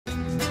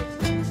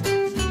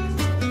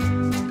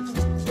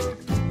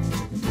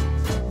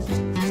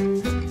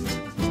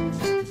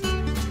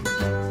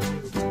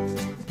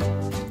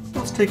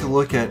take a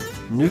look at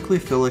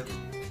nucleophilic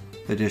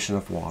addition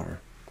of water,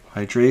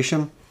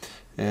 hydration,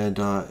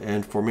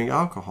 and forming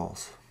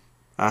alcohols,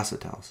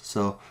 acetals.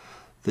 So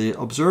the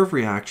observed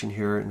reaction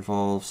here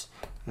involves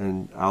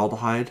an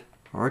aldehyde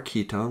or a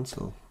ketone.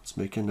 So let's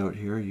make a note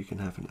here. You can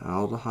have an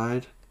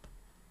aldehyde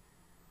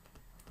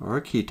or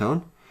a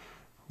ketone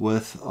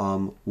with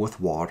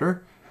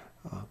water,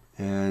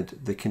 and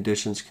the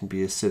conditions can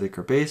be acidic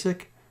or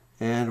basic,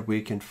 and we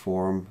can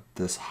form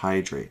this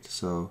hydrate.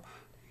 So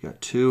you got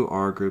two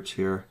R groups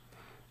here.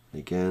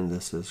 Again,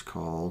 this is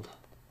called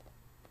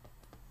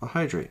a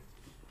hydrate.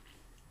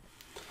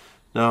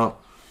 Now,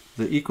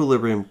 the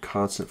equilibrium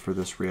constant for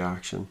this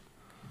reaction,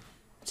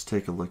 let's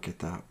take a look at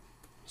that.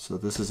 So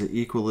this is an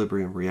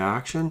equilibrium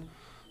reaction.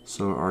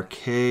 So our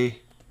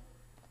KEQ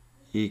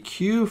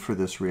for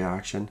this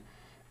reaction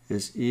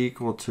is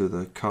equal to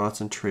the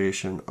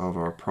concentration of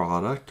our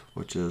product,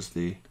 which is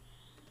the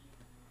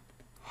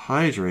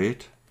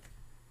hydrate,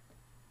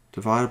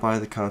 divided by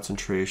the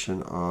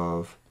concentration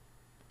of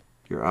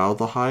your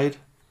aldehyde,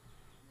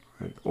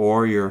 right,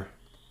 or your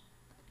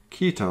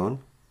ketone,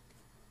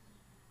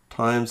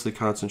 times the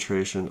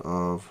concentration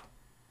of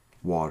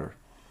water.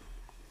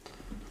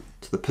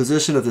 So the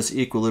position of this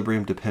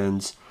equilibrium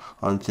depends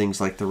on things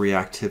like the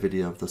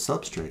reactivity of the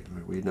substrate.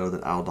 We know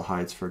that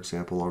aldehydes, for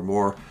example, are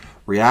more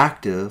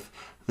reactive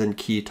than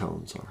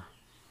ketones are.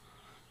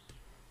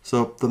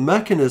 So the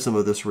mechanism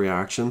of this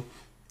reaction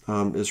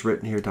is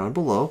written here down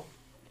below.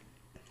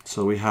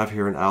 So we have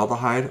here an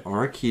aldehyde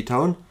or a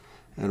ketone,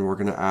 and we're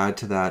going to add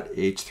to that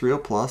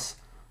H3O+.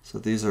 So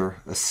these are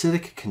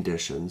acidic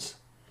conditions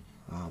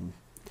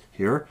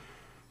here.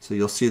 So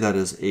you'll see that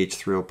as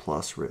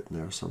H3O+ written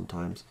there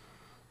sometimes.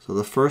 So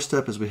the first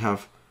step is we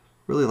have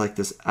really like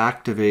this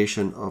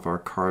activation of our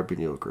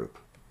carbonyl group.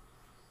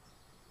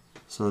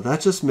 So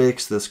that just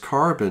makes this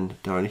carbon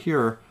down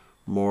here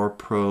more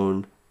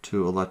prone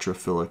to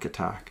electrophilic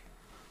attack.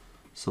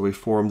 So we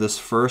form this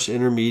first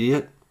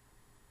intermediate,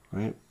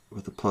 right,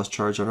 with a plus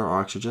charge on our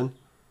oxygen.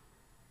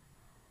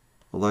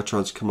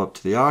 Electrons come up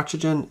to the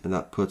oxygen, and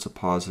that puts a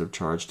positive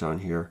charge down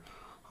here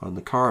on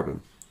the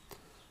carbon.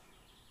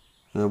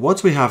 And then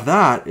once we have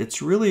that,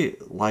 it's really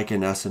like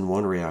an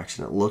SN1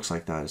 reaction. It looks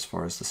like that as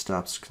far as the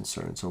steps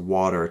concerned. So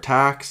water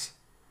attacks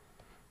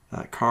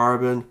that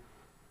carbon.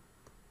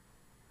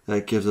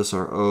 That gives us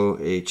our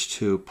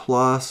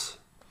OH2+,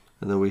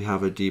 and then we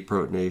have a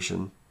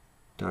deprotonation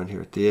down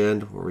here at the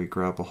end where we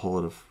grab a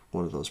hold of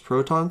one of those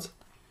protons,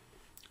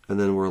 and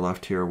then we're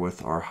left here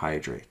with our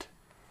hydrate.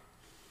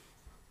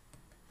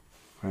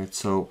 Right,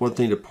 so one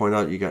thing to point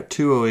out, you got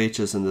two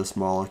OHs in this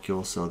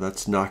molecule, so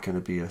that's not going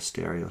to be a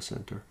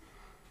stereocenter.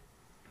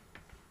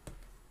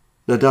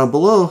 Now down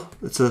below,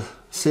 it's a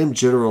same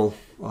general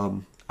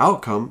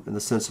outcome in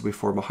the sense that we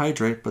form a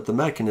hydrate, but the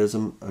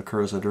mechanism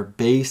occurs under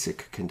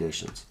basic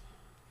conditions.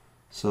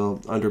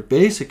 So under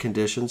basic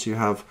conditions, you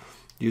have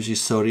usually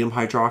sodium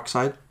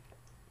hydroxide.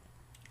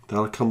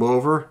 That'll come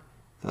over,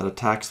 that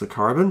attacks the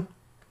carbon.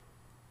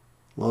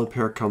 Lone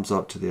pair comes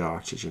up to the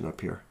oxygen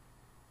up here.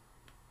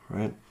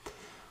 Right?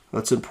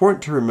 It's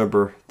important to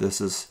remember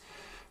this is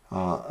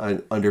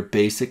under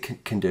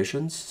basic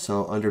conditions.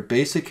 So under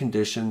basic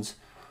conditions,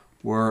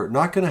 we're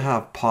not going to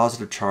have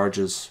positive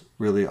charges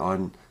really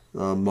on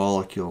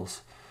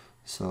molecules.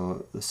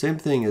 So the same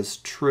thing is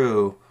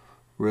true,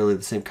 really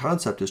the same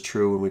concept is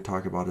true when we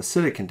talk about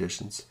acidic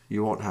conditions.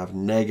 You won't have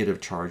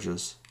negative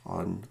charges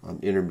on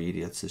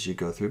intermediates as you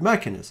go through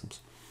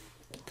mechanisms.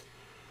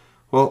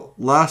 Well,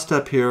 last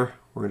step here,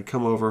 we're going to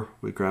come over,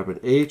 we grab an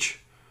H,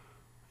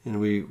 and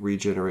we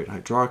regenerate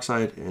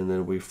hydroxide, and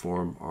then we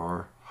form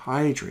our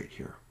hydrate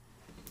here.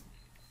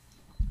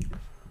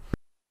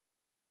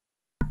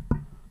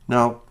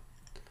 Now,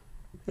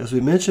 as we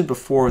mentioned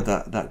before,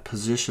 that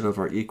position of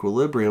our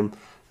equilibrium,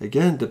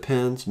 again,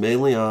 depends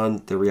mainly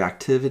on the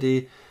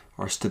reactivity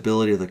or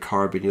stability of the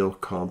carbonyl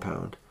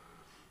compound.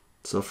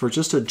 So for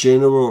just a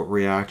general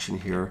reaction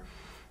here,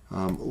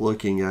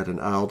 looking at an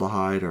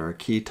aldehyde or a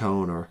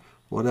ketone or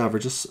whatever,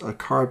 just a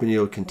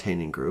carbonyl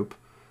containing group,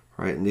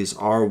 right? And these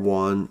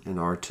R1 and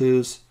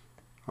R2s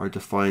are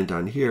defined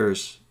down here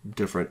as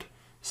different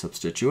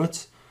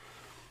substituents.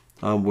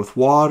 With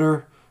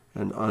water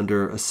and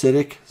under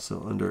acidic,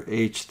 so under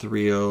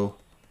H3O+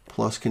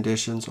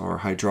 conditions or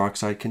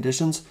hydroxide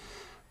conditions,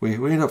 we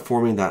end up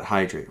forming that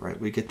hydrate, right?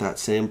 We get that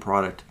same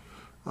product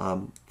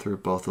through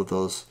both of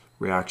those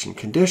reaction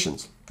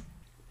conditions.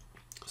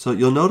 So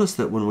you'll notice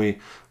that when we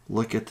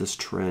look at this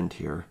trend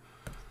here,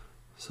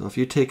 so if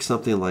you take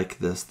something like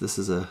this, this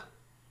is a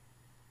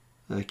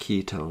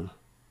ketone.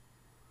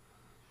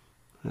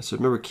 And so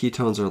remember,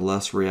 ketones are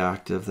less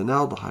reactive than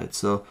aldehydes.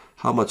 So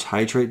how much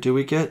hydrate do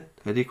we get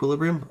at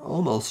equilibrium?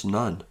 Almost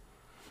none.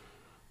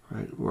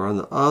 Right? We're on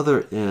the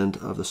other end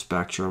of the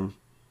spectrum.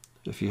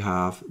 If you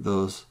have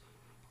those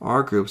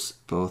R groups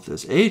both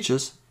as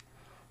H's,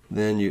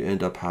 then you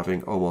end up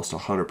having almost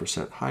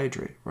 100%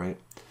 hydrate, right?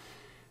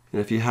 And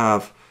if you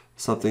have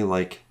something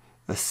like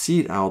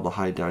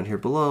acetaldehyde down here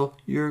below,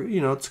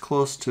 it's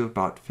close to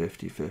about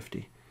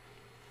 50-50.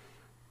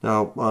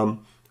 Now,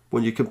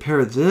 when you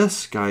compare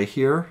this guy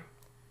here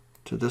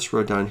to this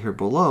row down here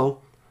below,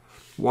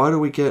 why do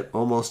we get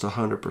almost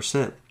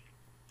 100%?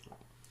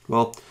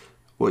 Well,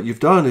 what you've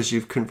done is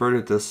you've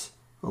converted this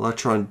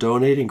electron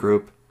donating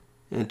group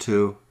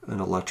into an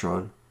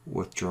electron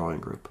withdrawing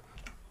group.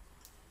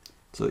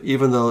 So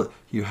even though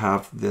you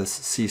have this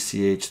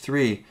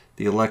CCH3,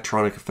 the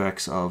electronic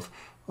effects of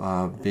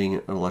being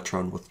an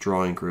electron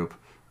withdrawing group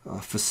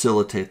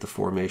facilitate the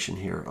formation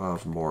here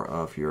of more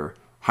of your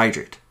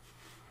hydrate.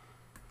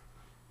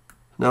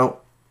 Now,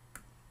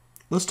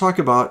 let's talk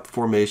about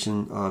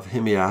formation of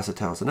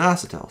hemiacetals and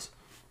acetals.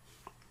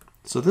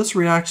 So this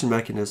reaction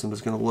mechanism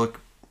is going to look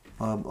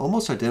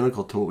almost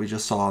identical to what we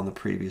just saw on the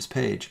previous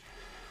page.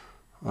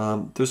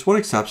 There's one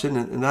exception,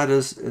 and that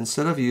is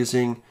instead of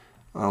using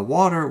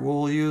water,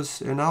 we'll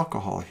use an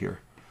alcohol here.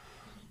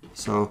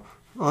 So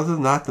other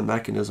than that, the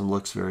mechanism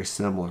looks very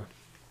similar.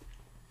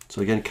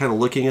 So again, kind of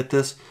looking at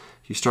this,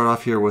 you start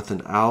off here with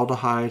an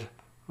aldehyde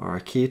or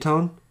a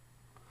ketone.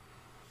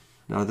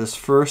 Now this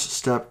first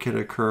step can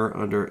occur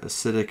under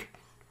acidic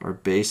or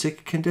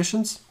basic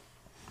conditions.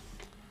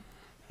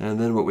 And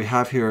then what we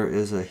have here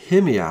is a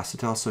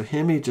hemiacetal. So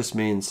hemi just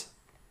means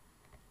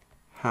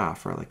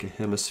half, right? Like a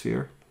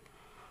hemisphere.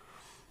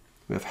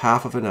 We have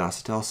half of an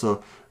acetal.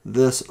 So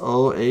this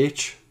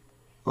OH,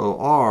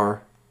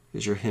 OR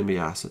is your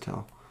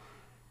hemiacetal.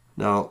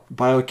 Now,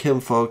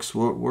 biochem folks,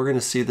 we're going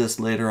to see this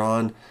later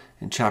on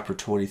in chapter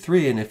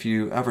 23. And if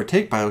you ever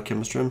take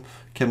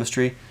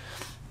biochemistry,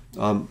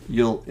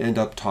 you'll end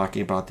up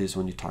talking about these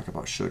when you talk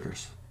about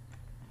sugars.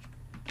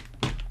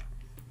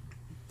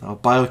 Now,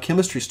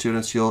 biochemistry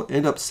students, you'll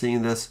end up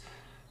seeing this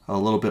a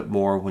little bit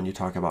more when you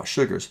talk about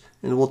sugars.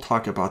 And we'll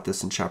talk about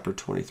this in chapter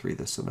 23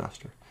 this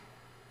semester.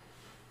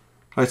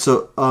 All right,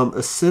 so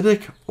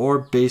acidic or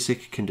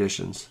basic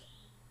conditions.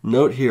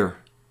 Note here,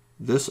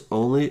 this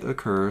only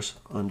occurs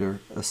under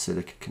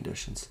acidic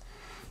conditions.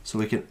 So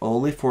we can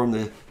only form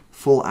the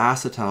full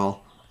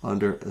acetal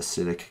under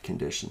acidic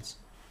conditions.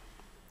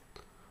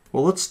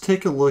 Well, let's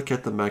take a look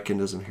at the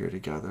mechanism here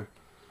together.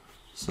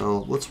 So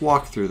let's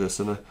walk through this,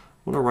 and I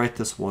want to write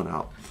this one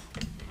out.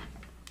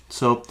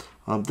 So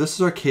this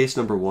is our case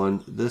number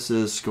one. This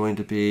is going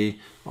to be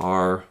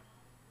our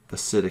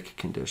acidic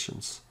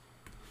conditions.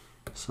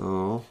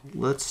 So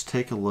let's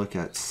take a look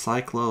at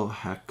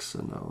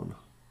cyclohexanone.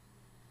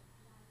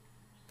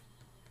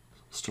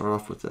 Start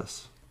off with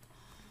this.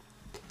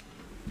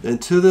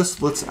 And to this,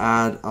 let's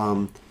add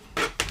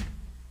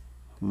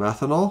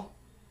methanol.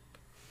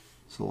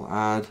 So we'll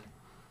add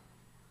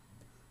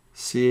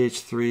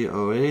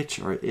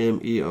CH3OH or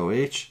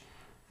MEOH,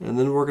 and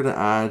then we're going to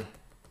add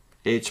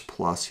H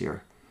plus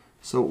here.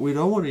 So we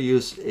don't want to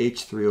use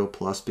H3O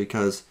plus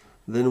because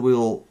then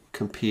we'll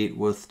compete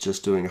with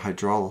just doing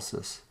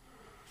hydrolysis.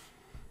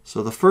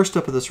 So the first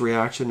step of this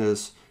reaction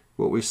is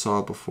what we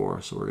saw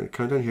before. So we're going to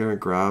come down here and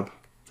grab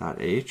that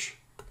H.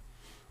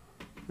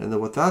 And then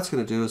what that's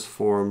going to do is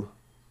form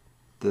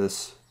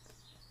this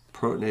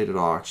protonated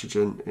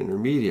oxygen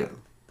intermediate,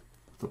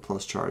 the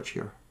plus charge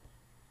here.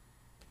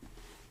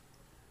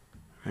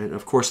 Right?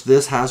 Of course,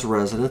 this has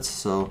resonance,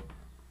 so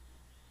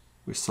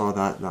we saw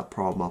that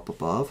problem up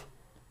above.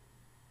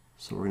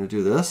 So we're going to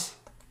do this.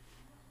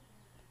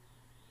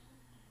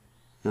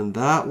 And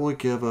that will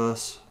give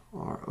us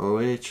our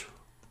OH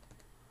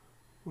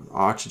with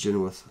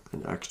oxygen with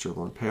an extra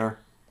lone pair,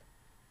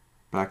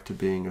 back to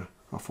being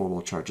a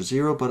formal charge of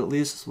 0, but at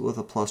least with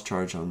a plus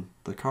charge on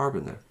the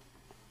carbon there.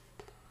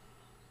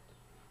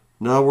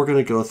 Now we're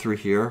going to go through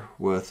here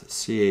with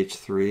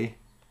CH3OH,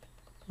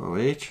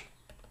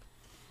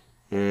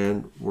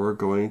 and we're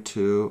going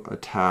to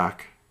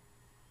attack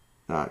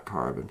that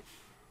carbon.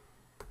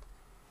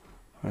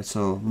 All right,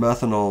 so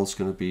methanol is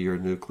going to be your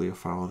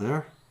nucleophile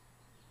there.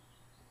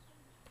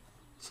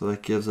 So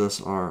that gives us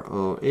our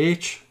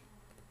OH,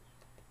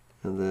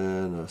 and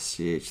then a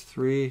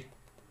CH3OH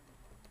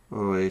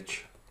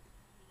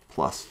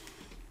plus.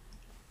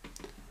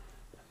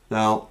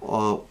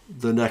 Now,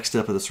 the next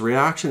step of this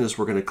reaction is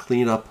we're going to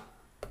clean up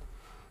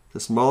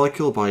this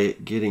molecule by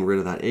getting rid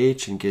of that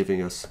H and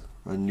giving us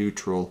a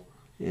neutral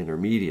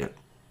intermediate.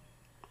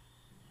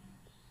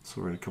 So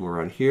we're going to come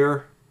around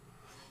here,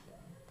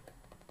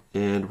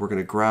 and we're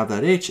going to grab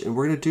that H, and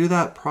we're going to do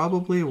that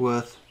probably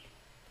with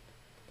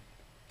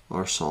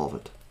our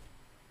solvent.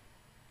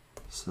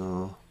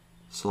 So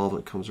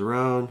solvent comes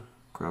around,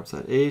 grabs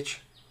that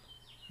H,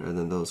 and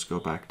then those go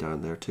back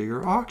down there to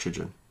your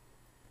oxygen.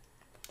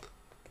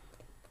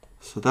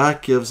 So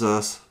that gives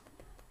us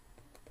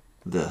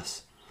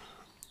this.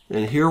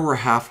 And here we're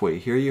halfway.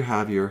 Here you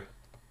have your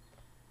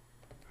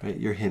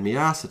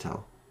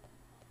hemiacetal.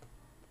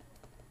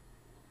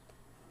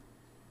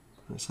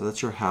 And so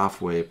that's your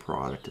halfway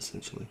product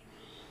essentially.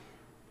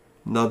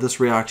 Now this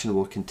reaction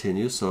will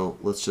continue, so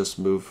let's just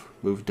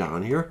move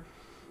down here.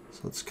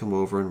 So let's come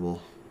over and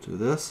we'll do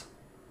this.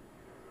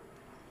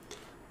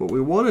 What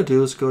we want to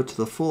do is go to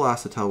the full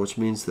acetal, which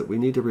means that we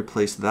need to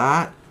replace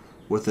that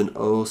with an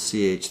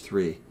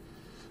OCH3.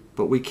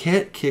 But we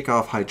can't kick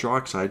off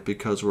hydroxide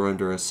because we're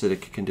under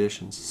acidic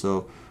conditions.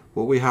 So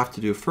what we have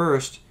to do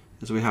first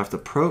is we have to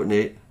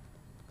protonate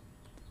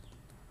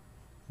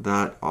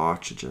that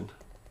oxygen.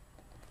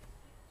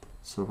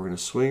 So we're going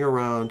to swing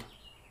around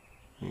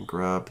and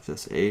grab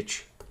this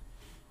H.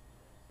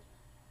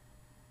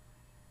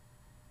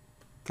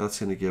 That's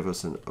going to give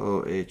us an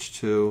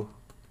OH2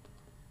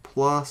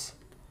 plus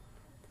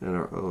and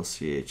our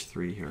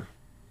OCH3 here.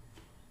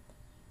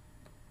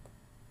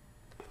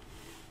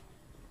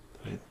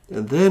 Right.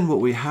 And then what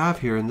we have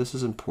here, and this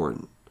is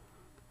important,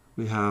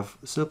 we have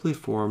simply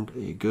formed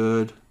a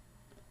good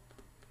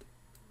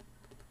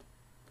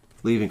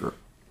leaving group.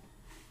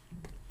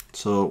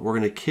 So we're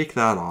going to kick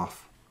that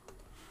off,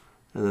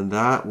 and then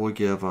that will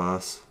give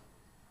us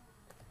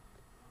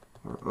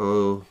our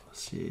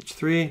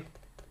OCH3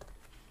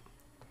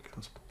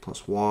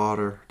 plus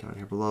water down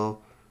here below,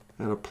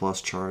 and a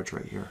plus charge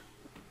right here.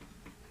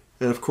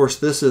 And of course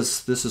this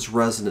is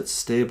resonance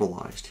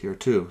stabilized here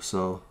too,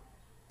 so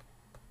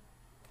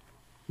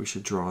we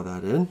should draw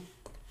that in.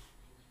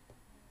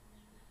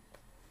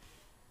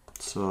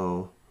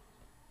 So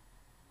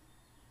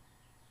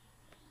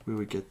we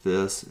would get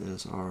this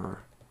as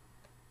our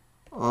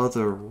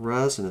other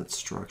resonance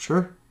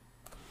structure.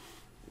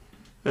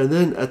 And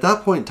then at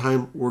that point in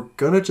time, we're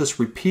going to just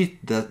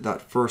repeat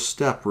that first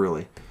step,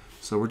 really.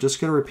 So we're just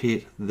going to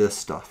repeat this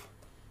stuff.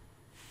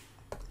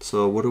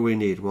 So what do we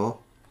need?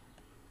 Well,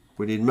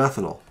 we need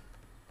methanol.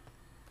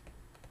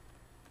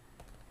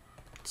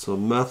 So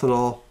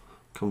methanol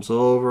comes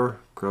over,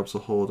 grabs a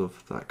hold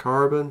of that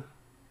carbon,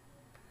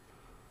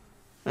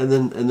 and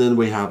then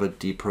we have a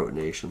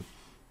deprotonation.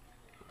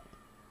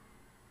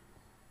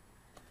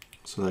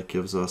 So that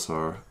gives us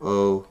our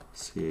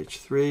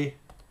OCH3.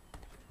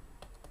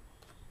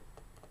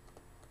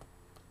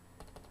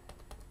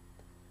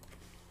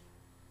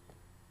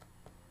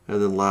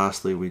 And then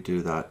lastly, we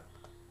do that,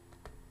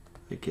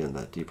 again,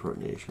 that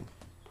deprotonation.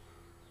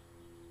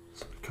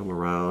 So we come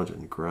around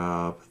and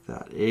grab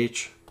that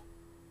H,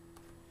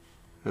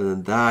 and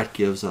then that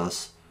gives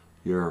us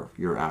your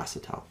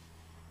acetal.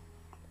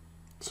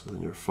 So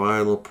then your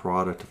final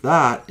product of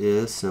that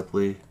is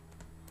simply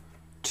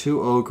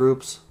two O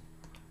groups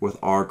with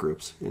R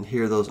groups. And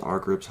here those R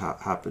groups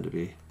happen to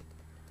be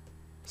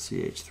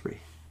CH3.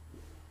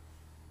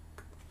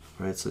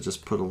 All right, so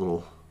just put a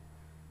little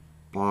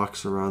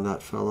box around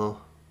that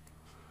fellow,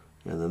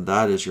 and then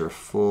that is your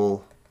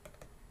full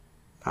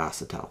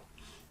acetal.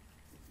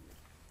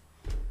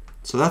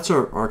 So that's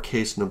our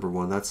case number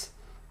one. That's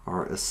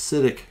our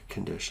acidic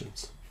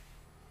conditions.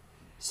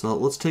 So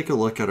let's take a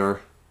look at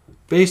our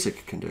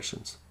basic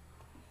conditions.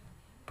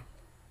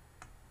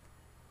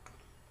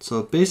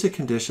 So basic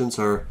conditions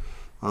are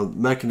a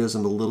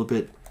mechanism a little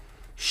bit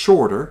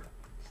shorter,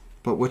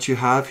 but what you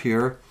have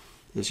here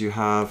is you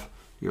have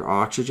your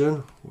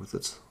oxygen with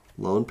its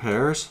lone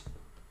pairs.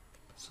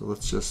 So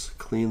let's just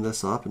clean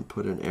this up and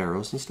put in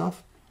arrows and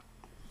stuff.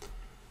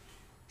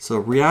 So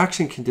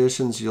reaction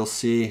conditions you'll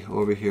see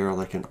over here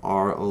like an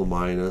RO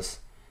minus,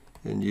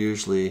 and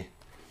usually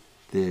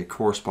the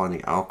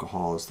corresponding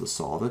alcohol is the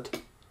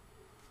solvent.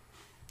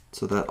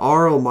 So that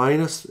RO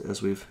minus,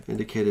 as we've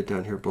indicated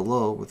down here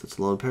below with its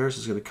lone pairs,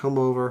 is going to come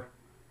over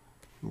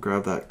and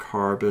grab that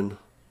carbon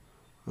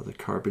of the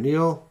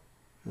carbonyl,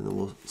 and then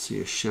we'll see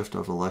a shift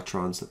of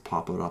electrons that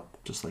pop it up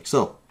just like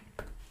so.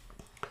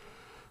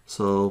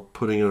 So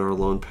putting in our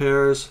lone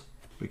pairs,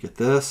 we get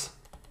this.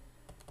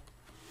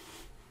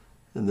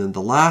 And then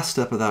the last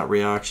step of that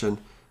reaction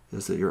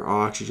is that your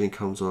oxygen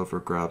comes over,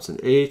 grabs an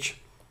H,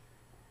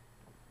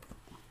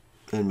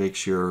 and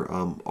makes your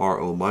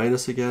RO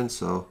minus again.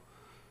 So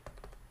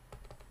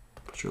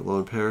put your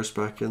lone pairs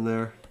back in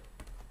there,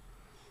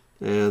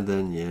 and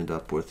then you end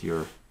up with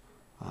your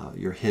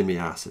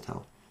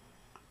hemiacetal.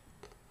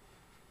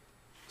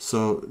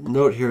 So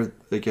note here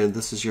again,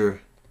 this is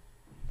your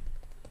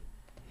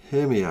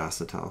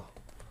hemiacetal,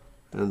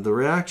 and the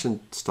reaction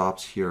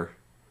stops here.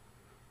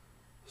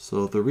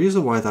 So the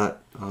reason why that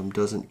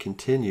doesn't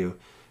continue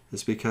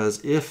is because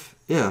if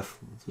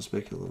let's just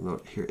make a little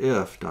note here,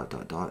 if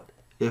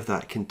if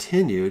that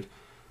continued,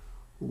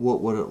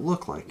 what would it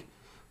look like?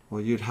 Well,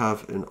 you'd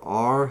have an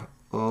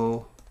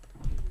RO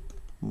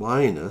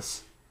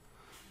minus,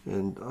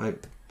 and I'll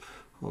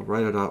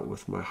write it out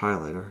with my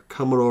highlighter,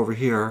 coming over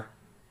here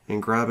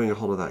and grabbing a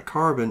hold of that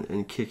carbon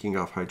and kicking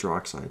off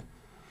hydroxide.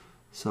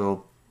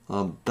 So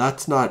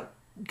that's not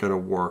going to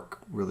work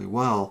really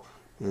well.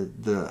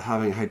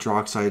 Having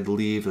hydroxide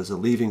leave as a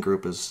leaving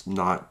group is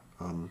not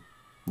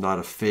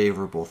a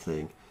favorable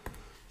thing.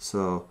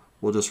 So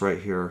we'll just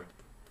write here,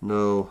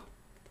 no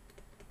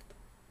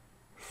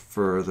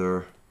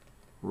further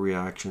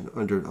reaction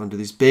under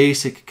these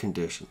basic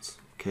conditions.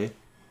 Okay.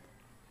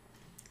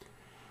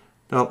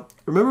 Now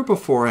remember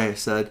before I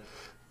said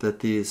that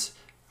these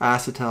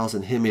acetals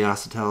and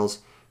hemiacetals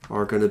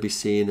are going to be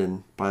seen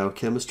in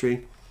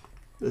biochemistry.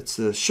 It's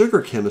the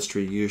sugar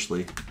chemistry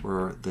usually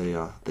where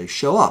they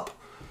show up.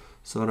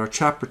 So in our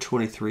chapter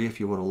 23, if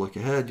you want to look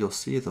ahead, you'll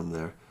see them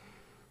there.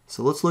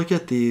 So let's look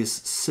at these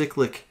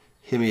cyclic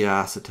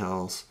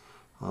hemiacetals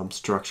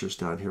structures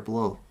down here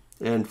below,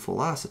 and full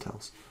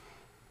acetals.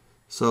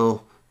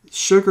 So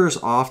sugars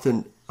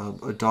often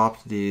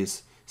adopt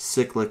these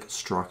cyclic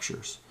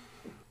structures.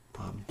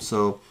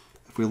 So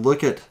if we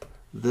look at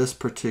this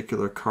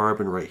particular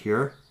carbon right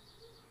here,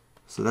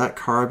 so that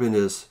carbon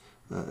is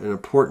an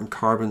important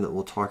carbon that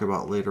we'll talk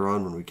about later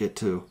on when we get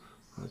to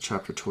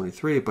chapter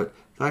 23, but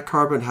that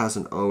carbon has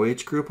an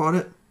OH group on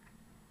it,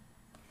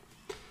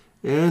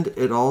 and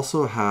it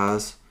also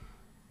has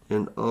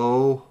an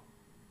OR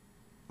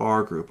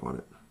group on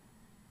it.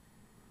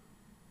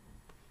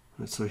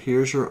 And so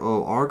here's your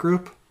OR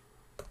group,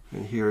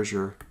 and here's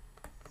your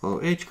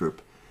OH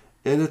group.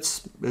 And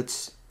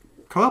it's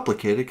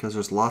complicated because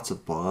there's lots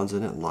of bonds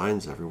in it,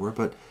 lines everywhere,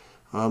 but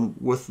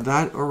with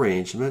that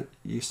arrangement,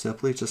 you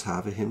simply just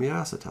have a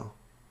hemiacetal.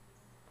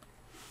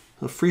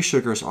 So free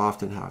sugars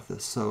often have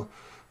this. So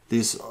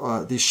these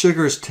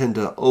sugars tend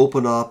to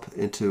open up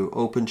into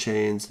open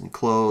chains and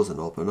close and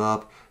open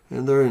up,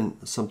 and they're in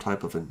some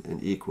type of an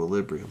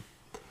equilibrium.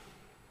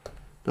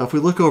 Now if we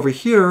look over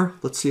here,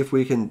 let's see if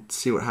we can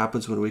see what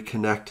happens when we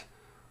connect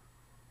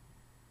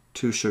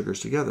two sugars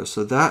together.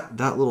 So that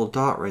little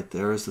dot right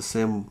there is the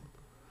same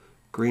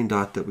green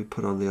dot that we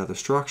put on the other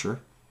structure.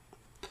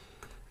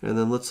 And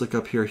then let's look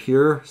up here.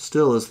 Here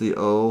still is the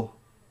OR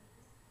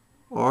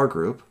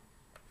group.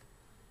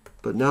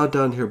 But now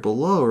down here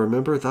below,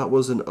 remember that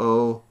was an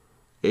OH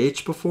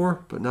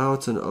before, but now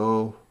it's an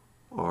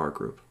OR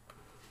group.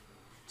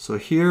 So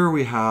here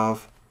we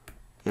have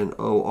an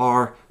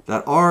OR.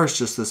 That R is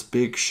just this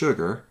big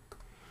sugar.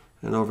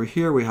 And over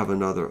here we have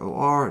another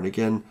OR, and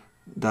again,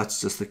 that's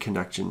just the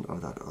connection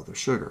of that other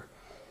sugar.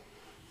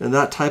 And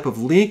that type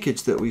of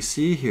linkage that we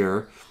see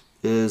here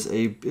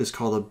is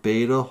called a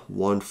beta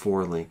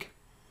 1,4 link.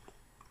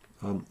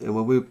 And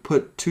when we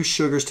put two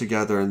sugars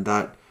together in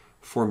that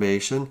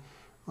formation,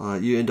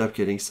 you end up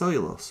getting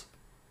cellulose.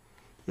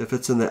 If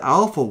it's in the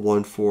alpha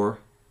 1,4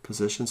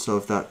 position, so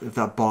if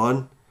that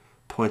bond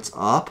points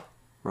up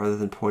rather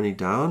than pointing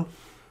down,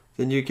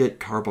 then you get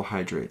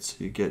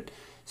carbohydrates. You get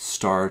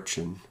starch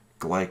and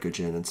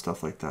glycogen and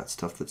stuff like that,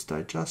 stuff that's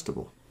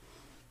digestible.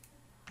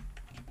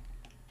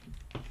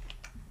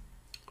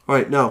 All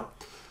right, now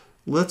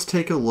let's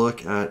take a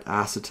look at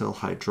acetyl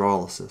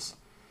hydrolysis.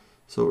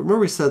 So remember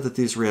we said that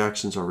these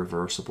reactions are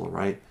reversible,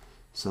 right?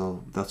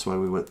 So that's why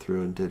we went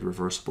through and did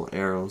reversible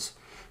arrows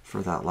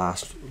for that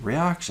last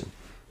reaction.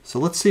 So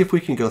let's see if we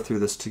can go through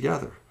this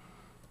together.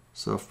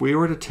 So if we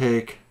were to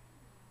take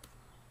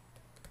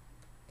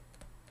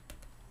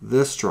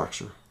this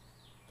structure,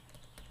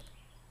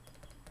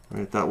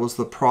 right, that was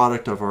the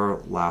product of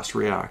our last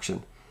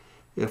reaction.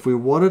 If we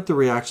wanted the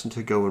reaction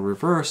to go in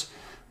reverse,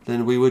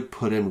 then we would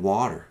put in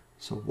water.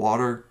 So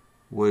water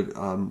would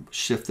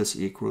shift this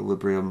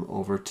equilibrium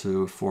over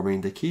to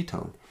forming the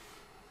ketone.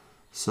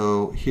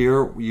 So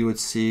here you would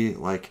see,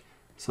 like,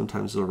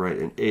 sometimes they'll write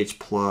an H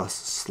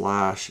plus /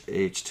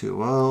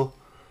 H2O.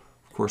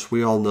 Of course,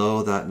 we all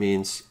know that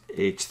means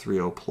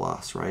H3O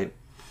plus, right?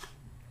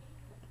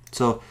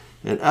 So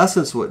in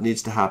essence, what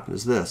needs to happen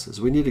is this, is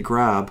we need to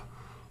grab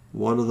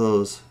one of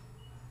those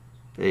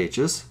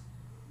H's,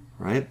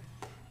 right?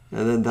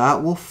 And then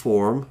that will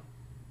form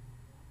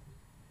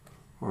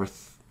our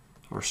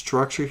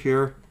structure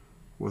here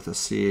with a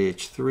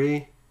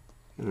CH3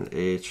 and an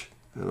H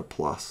and a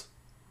plus.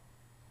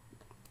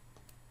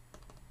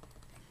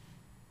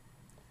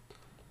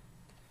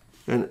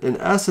 And in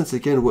essence,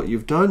 again, what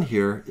you've done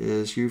here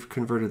is you've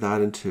converted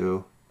that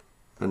into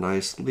a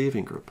nice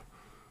leaving group.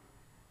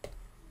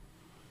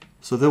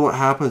 So then what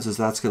happens is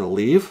that's going to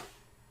leave.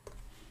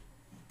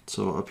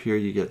 So up here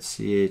you get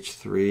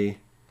CH3OH,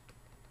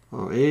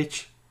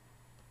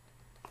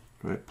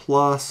 right,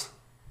 plus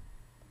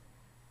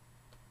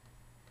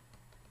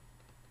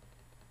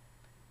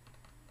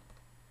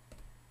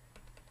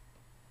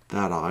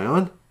that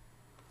ion.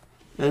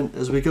 And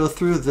as we go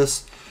through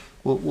this,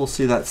 we'll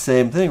see that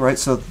same thing, right?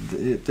 So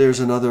there's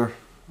another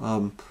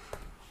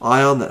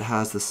ion that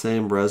has the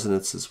same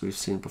resonance as we've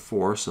seen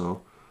before.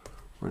 So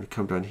we're going to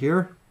come down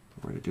here.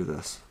 We're going to do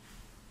this.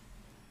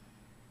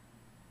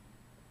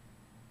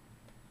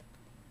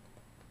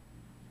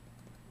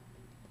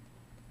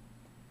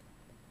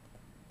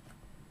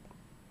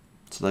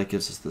 So that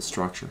gives us the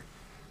structure.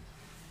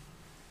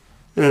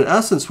 And in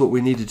essence, what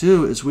we need to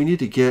do is we need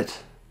to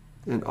get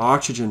an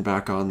oxygen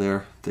back on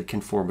there that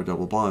can form a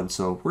double bond.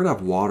 So we're going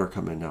to have water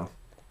come in now.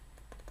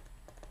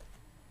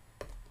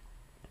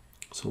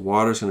 So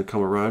water is going to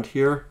come around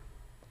here,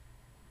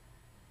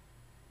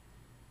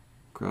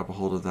 grab a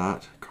hold of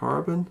that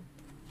carbon,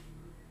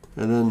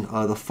 and then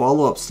the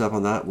follow-up step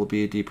on that will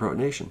be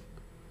deprotonation.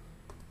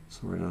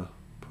 So we're going to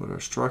put our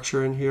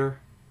structure in here.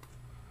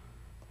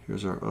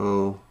 Here's our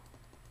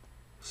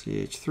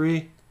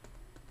OCH3,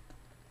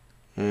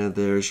 and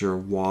there's your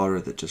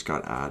water that just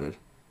got added.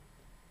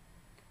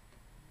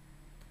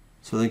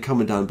 So then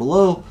coming down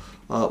below,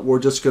 we're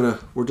just gonna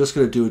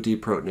do a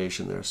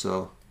deprotonation there.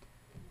 So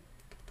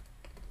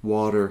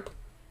water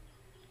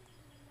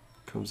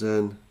comes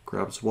in,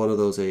 grabs one of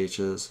those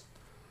H's,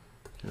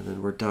 and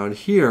then we're down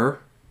here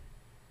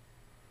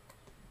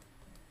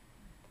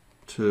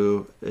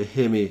to a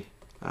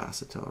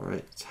hemiacetal,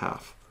 right? It's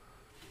half.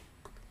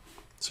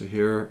 So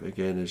here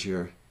again is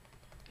your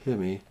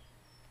hemiacetal.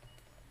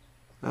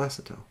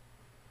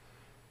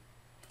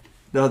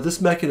 Now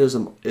this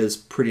mechanism is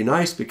pretty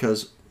nice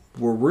because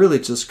we're really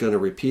just going to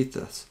repeat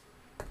this.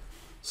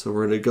 So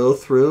we're going to go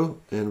through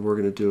and we're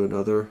going to do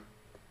another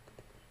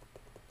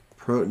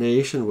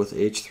protonation with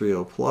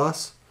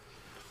H3O+.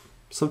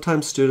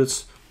 Sometimes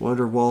students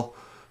wonder, well,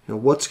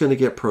 what's going to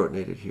get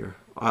protonated here?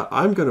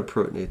 I'm going to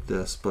protonate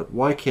this, but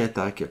why can't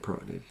that get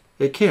protonated?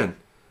 It can,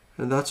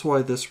 and that's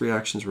why this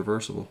reaction is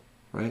reversible,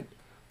 right?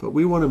 But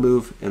we want to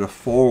move in a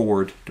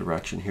forward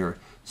direction here,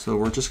 so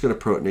we're just going to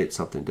protonate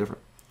something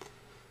different.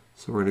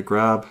 So we're going to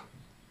grab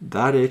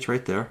that H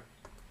right there,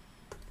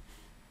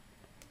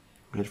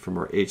 right, from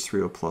our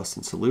H3O+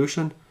 in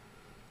solution.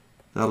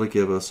 That'll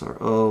give us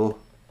our OH,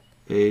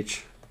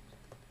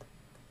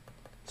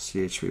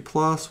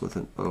 CH3+ with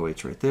an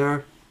OH right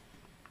there.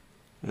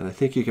 And I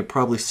think you can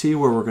probably see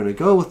where we're going to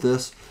go with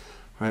this.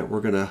 Right, we're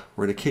gonna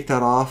kick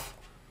that off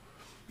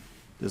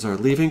as our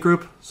leaving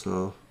group.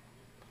 So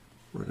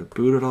we're going to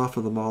boot it off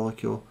of the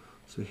molecule.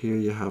 So here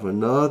you have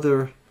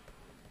another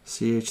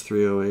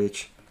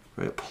CH3OH,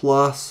 right,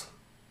 plus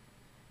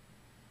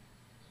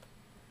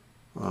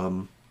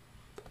an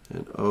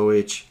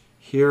OH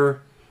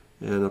here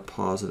and a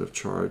positive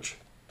charge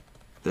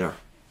there.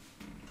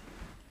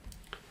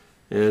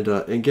 And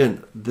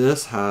again,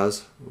 this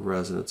has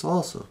resonance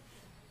also.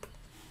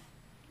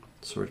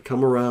 So we'd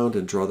come around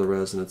and draw the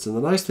resonance. And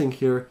the nice thing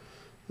here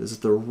is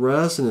that the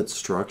resonance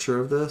structure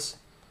of this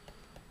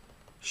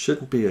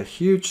shouldn't be a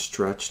huge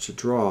stretch to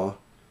draw,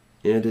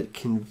 and it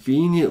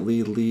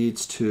conveniently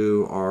leads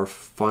to our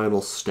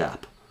final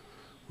step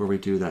where we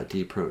do that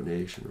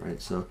deprotonation,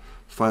 right? So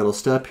final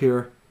step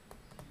here,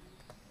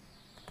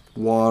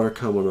 water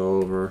coming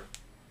over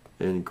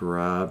and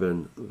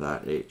grabbing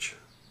that H.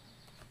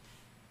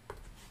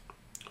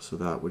 So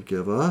that would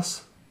give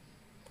us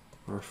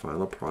our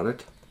final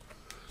product,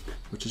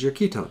 which is your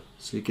ketone.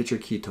 So you get your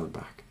ketone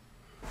back.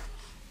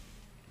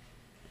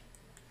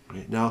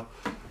 Right, now,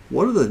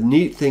 one of the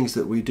neat things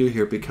that we do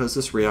here, because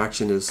this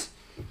reaction is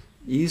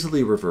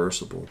easily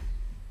reversible,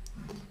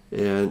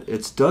 and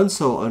it's done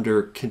so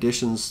under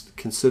conditions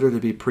considered to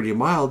be pretty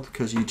mild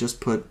because you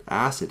just put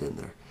acid in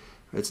there.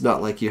 It's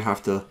not like you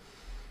have to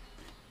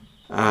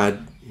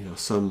add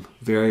some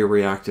very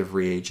reactive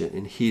reagent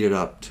and heat it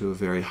up to a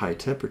very high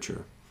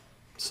temperature.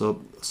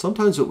 So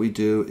sometimes what we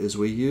do is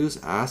we use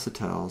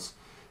acetals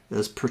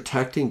as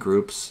protecting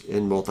groups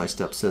in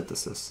multi-step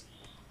synthesis.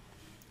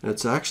 And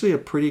it's actually a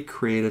pretty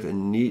creative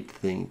and neat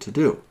thing to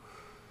do.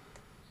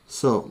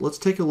 So let's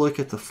take a look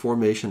at the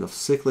formation of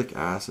cyclic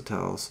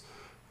acetals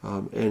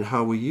and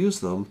how we use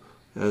them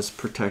as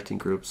protecting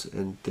groups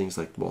in things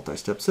like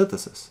multi-step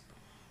synthesis.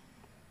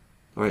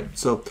 All right,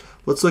 so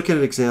let's look at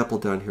an example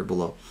down here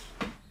below.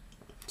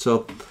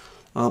 So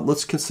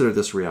let's consider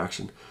this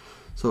reaction.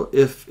 So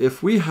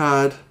if we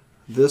had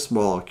this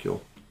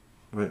molecule,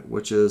 right,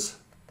 which has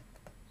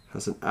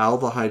an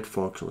aldehyde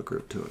functional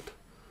group to it,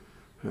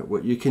 right,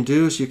 what you can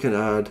do is you can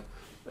add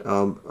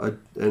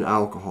an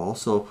alcohol.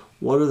 So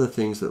one of the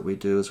things that we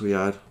do is we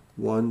add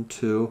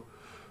 1,2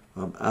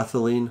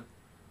 ethylene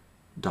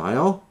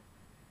diol.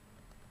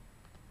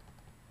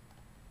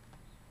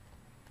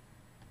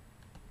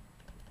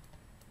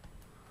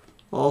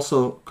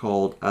 Also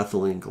called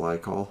ethylene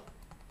glycol.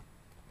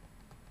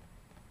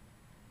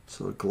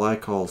 So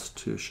glycol is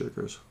 2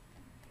 sugars.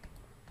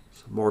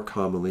 So more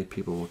commonly,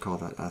 people will call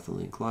that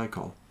ethylene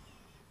glycol.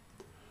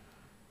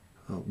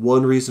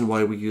 One reason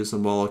why we use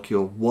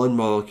one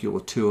molecule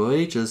with 2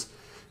 OHs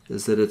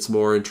is that it's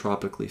more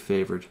entropically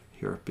favored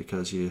here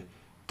because you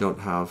don't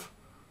have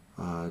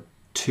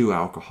 2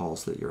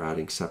 alcohols that you're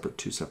adding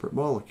two separate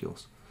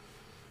molecules.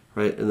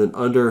 Right? And then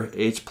under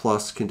H+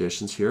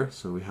 conditions here,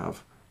 so we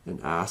have an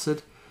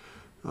acid.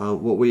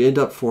 What we end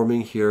up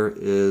forming here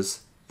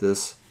is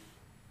this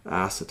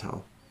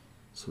acetal.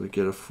 So we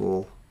get a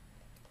full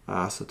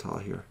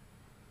acetal here.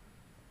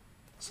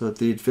 So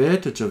the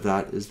advantage of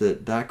that is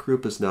that that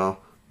group is now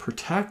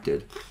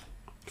protected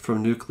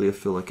from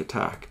nucleophilic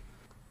attack.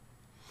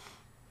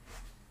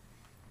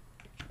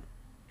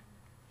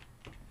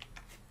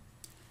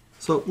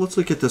 So let's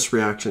look at this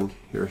reaction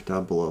here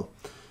down below.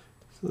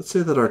 So let's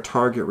say that our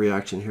target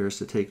reaction here is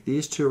to take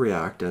these 2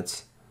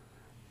 reactants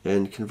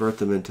and convert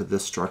them into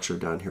this structure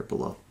down here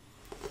below,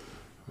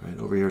 right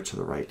over here to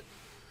the right.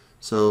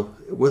 So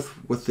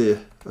with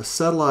the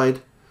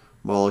acetylide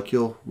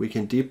molecule, we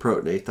can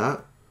deprotonate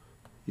that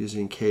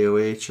using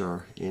KOH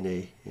or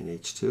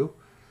NaNH2.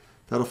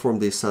 That'll form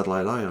the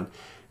acetylide ion.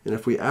 And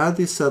if we add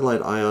the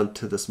acetylide ion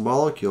to this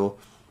molecule,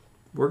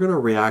 we're going to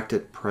react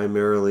it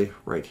primarily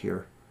right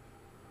here.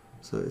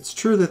 So it's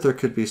true that there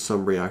could be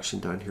some reaction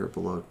down here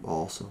below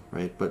also,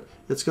 right? But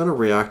it's going to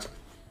react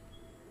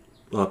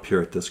up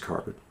here at this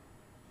carbon,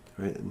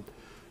 right? And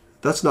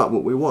that's not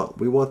what we want.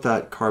 We want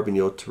that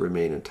carbonyl to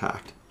remain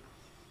intact.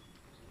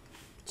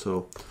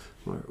 So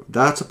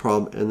that's a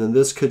problem. And then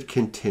this could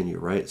continue,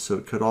 right? So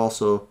it could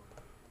also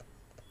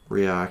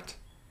react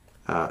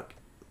at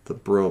the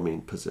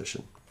bromine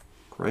position,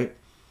 right?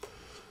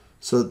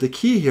 So the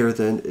key here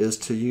then is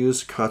to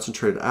use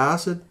concentrated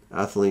acid,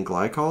 ethylene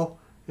glycol,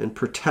 and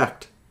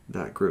protect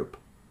that group.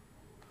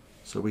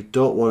 So we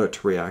don't want it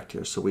to react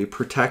here. So we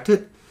protect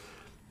it.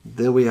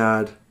 Then we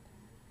add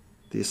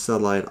the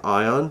acetylide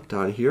ion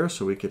down here.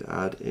 So we could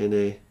add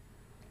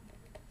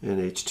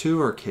NH2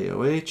 or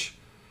KOH.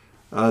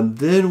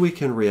 Then we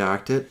can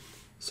react it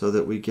so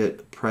that we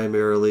get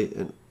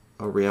primarily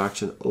a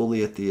reaction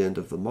only at the end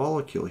of the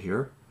molecule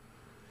here.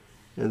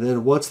 And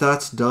then once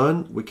that's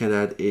done, we can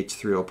add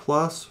H3O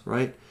plus,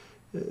 right?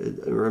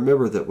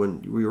 Remember that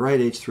when we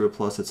write H3O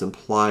plus, it's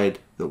implied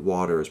that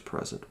water is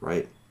present,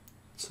 right?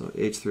 So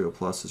H3O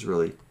plus is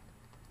really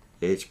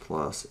H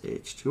plus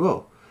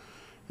H2O.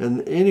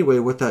 And anyway,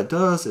 what that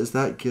does is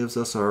that gives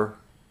us our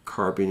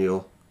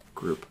carbonyl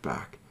group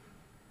back.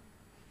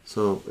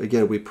 So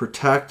again, we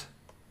protect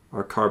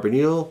our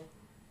carbonyl,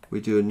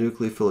 we do a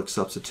nucleophilic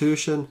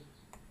substitution,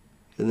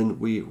 and then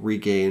we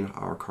regain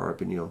our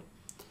carbonyl.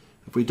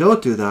 If we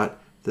don't do that,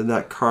 then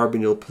that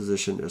carbonyl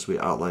position, as we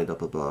outlined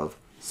up above,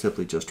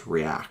 simply just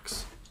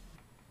reacts.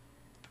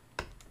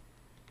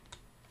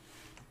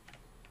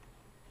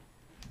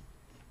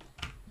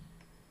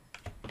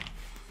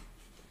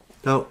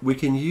 Now, we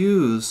can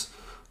use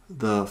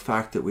the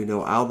fact that we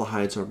know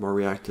aldehydes are more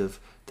reactive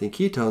than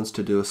ketones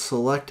to do a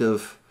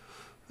selective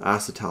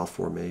acetal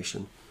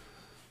formation.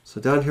 So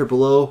down here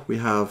below, we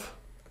have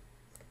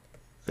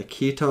a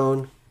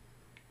ketone.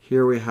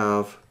 Here we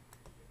have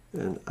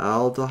an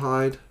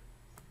aldehyde.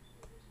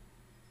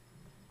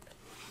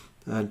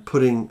 And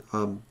putting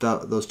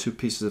those two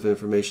pieces of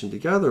information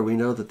together, we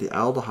know that the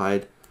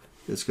aldehyde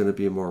is going to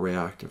be more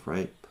reactive,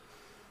 right?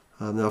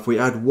 Now, if we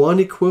add one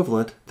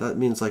equivalent, that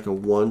means like a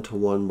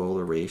 1-to-1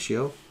 molar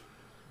ratio,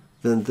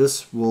 then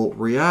this will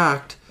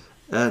react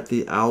at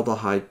the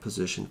aldehyde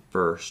position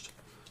first.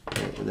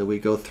 Right? And then we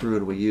go through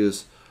and we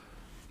use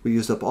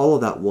up all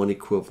of that one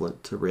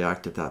equivalent to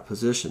react at that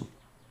position.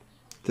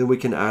 Then we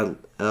can add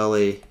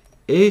LAH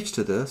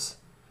to this.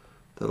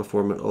 That'll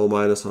form an O-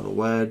 on a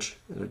wedge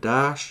and a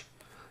dash.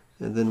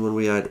 And then when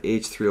we add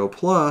H3O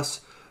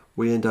plus,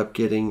 we end up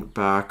getting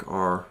back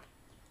our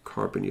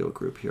carbonyl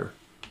group here.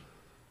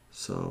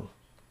 So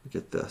we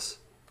get this.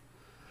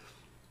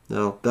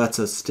 Now that's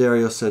a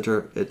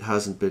stereocenter. It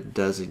hasn't been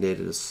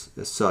designated as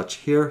such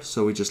here,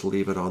 so we just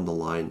leave it on the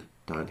line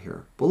down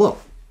here below.